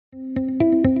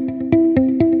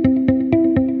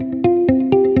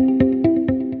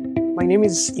name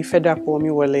is Ifedapo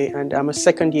Omiwole and I'm a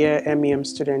second-year MEM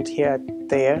student here at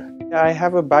There. I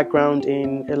have a background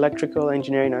in electrical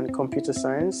engineering and computer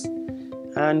science,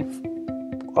 and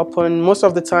upon most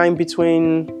of the time between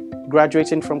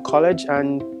graduating from college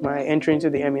and my entry into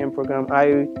the MEM program,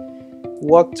 I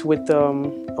worked with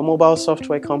a mobile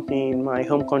software company in my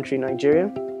home country, Nigeria.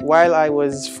 While I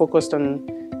was focused on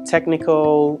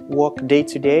technical work day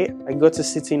to day, I got to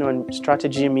sit in on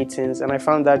strategy meetings, and I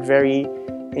found that very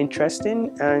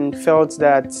interesting and felt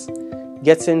that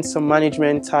getting some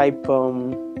management type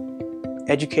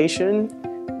education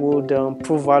would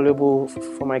prove valuable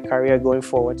for my career going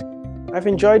forward. I've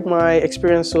enjoyed my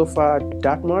experience so far at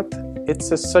Dartmouth. It's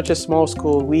such a small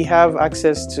school. We have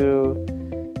access to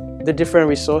the different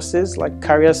resources like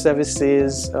career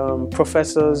services,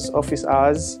 professors, office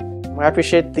hours. I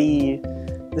appreciate the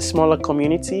smaller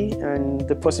community and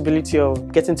the possibility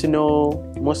of getting to know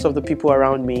most of the people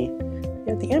around me.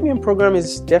 Yeah, the MEM program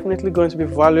is definitely going to be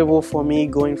valuable for me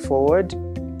going forward.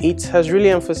 It has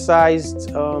really emphasized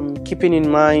keeping in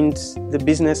mind the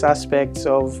business aspects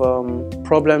of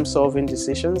problem-solving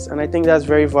decisions, and I think that's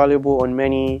very valuable on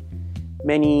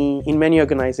in many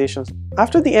organizations.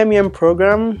 After the MEM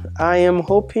program, I am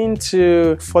hoping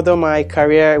to further my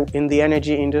career in the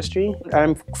energy industry.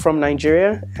 I'm from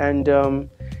Nigeria, and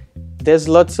there's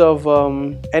lots of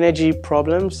energy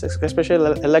problems, especially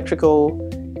electrical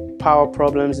power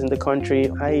problems in the country.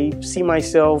 I see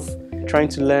myself trying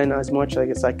to learn as much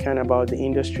as I can about the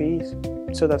industry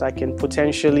so that I can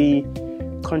potentially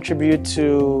contribute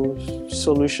to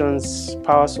solutions,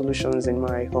 power solutions in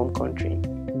my home country.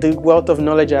 The wealth of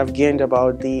knowledge I've gained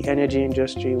about the energy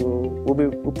industry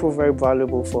will prove very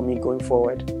valuable for me going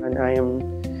forward, and I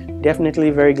am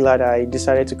definitely very glad I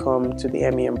decided to come to the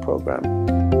MEM program.